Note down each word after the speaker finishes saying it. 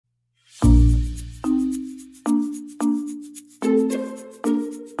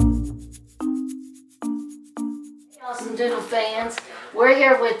fans. We're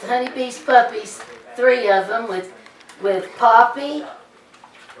here with Honeybee's puppies, 3 of them, with Poppy,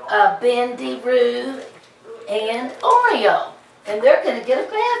 Bendy, Roo, and Oreo. And they're going to get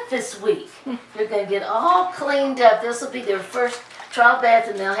a bath this week. They're going to get all cleaned up. This will be their first trial bath,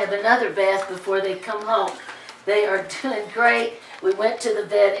 and they'll have another bath before they come home. They are doing great. We went to the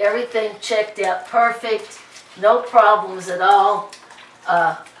vet. Everything checked out perfect. No problems at all.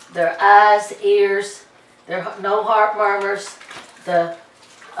 Their eyes, ears, no heart murmurs. The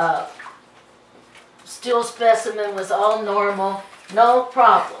stool specimen was all normal. No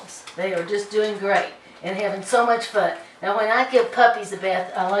problems. They are just doing great and having so much fun. Now, when I give puppies a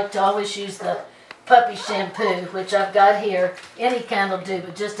bath, I like to always use the puppy shampoo, which I've got here. Any kind will do,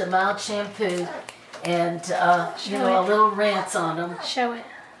 but just a mild shampoo and, you know, a little rinse on them. Show it.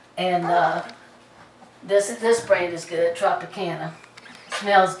 And this brand is good, Tropicana.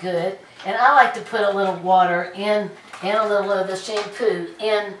 Smells good. And I like to put a little water in and a little of the shampoo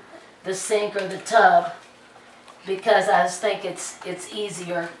in the sink or the tub because I just think it's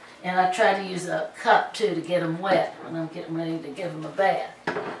easier. And I try to use a cup, too, to get them wet when I'm getting ready to give them a bath.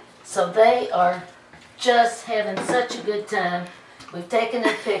 So they are just having such a good time. We've taken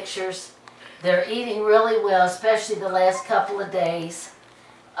their pictures. They're eating really well, especially the last couple of days.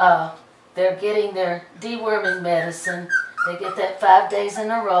 They're getting their deworming medicine. They get that 5 days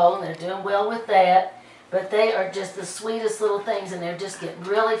in a row, and they're doing well with that. But they are just the sweetest little things, and they're just getting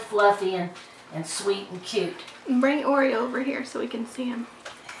really fluffy and sweet and cute. Bring Oreo over here so we can see him.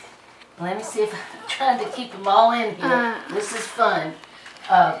 Let me see if I'm trying to keep them all in here. This is fun.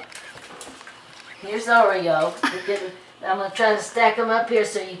 Here's Oreo. I'm going to try to stack them up here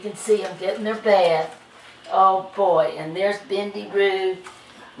so you can see them getting their bath. Oh, boy. And there's Bendy, Roo.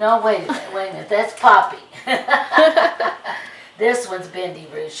 No, wait a minute. That's Poppy. This one's Bendy,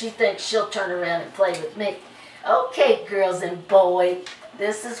 Roo. She thinks she'll turn around and play with me. Okay, girls and boys.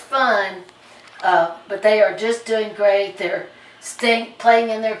 This is fun. But they are just doing great. They're playing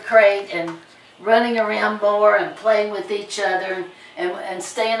in their crate and running around more and playing with each other and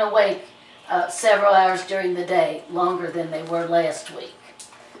staying awake several hours during the day, longer than they were last week.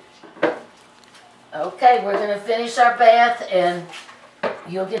 Okay, we're going to finish our bath and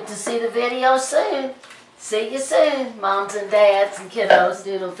you'll get to see the video soon. See you soon, moms and dads and kiddos,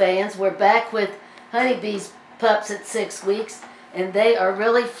 Doodle fans. We're back with Honeybee's pups at 6 weeks, and they are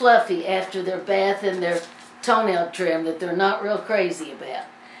really fluffy after their bath and their toenail trim that they're not real crazy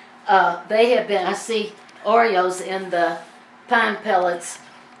about. They have been, I see Oreos in the pine pellets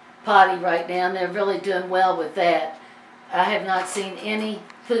potty right now, and they're really doing well with that. I have not seen any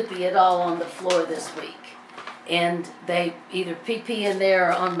poopy at all on the floor this week. And they either pee-pee in there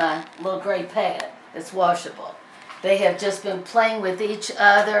or on my little gray pad that's washable. They have just been playing with each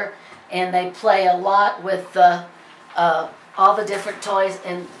other, and they play a lot with all the different toys.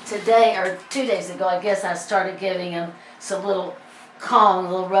 And today, or 2 days ago, I guess I started giving them some little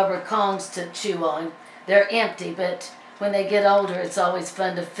rubber Kongs to chew on. They're empty, but when they get older, it's always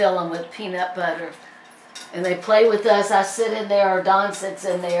fun to fill them with peanut butter. And they play with us. I sit in there, or Don sits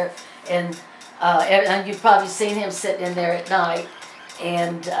in there, and you've probably seen him sitting in there at night.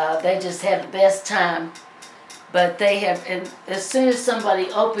 And they just have the best time. But they have, and as soon as somebody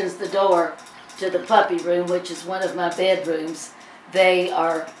opens the door to the puppy room, which is one of my bedrooms, they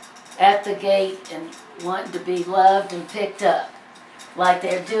are at the gate and wanting to be loved and picked up, like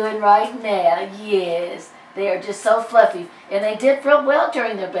they're doing right now. Yes, they are just so fluffy, and they did real well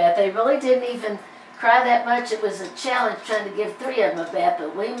during their bath. They really didn't even cry that much. It was a challenge trying to give 3 of them a bath,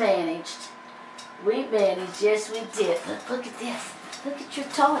 but we managed. We managed. Yes, we did. Look at this. Look at your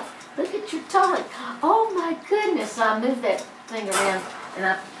toy. Look at your toy. Oh my goodness! So I moved that thing around, and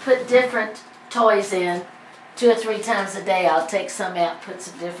I put different toys in 2 or 3 times a day. I'll take some out, put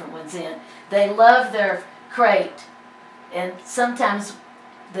some different ones in. They love their crate, and sometimes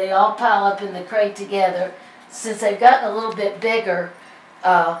they all pile up in the crate together. Since they've gotten a little bit bigger,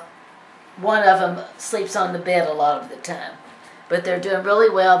 one of them sleeps on the bed a lot of the time. But they're doing really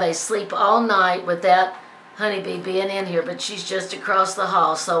well. They sleep all night without Honeybee being in here, but she's just across the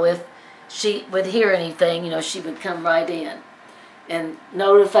hall, so if she would hear anything, you know, she would come right in and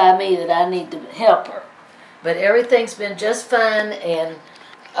notify me that I need to help her. But everything's been just fine, and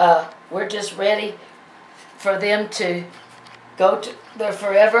we're just ready for them to go to their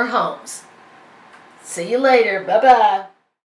forever homes. See you later. Bye-bye.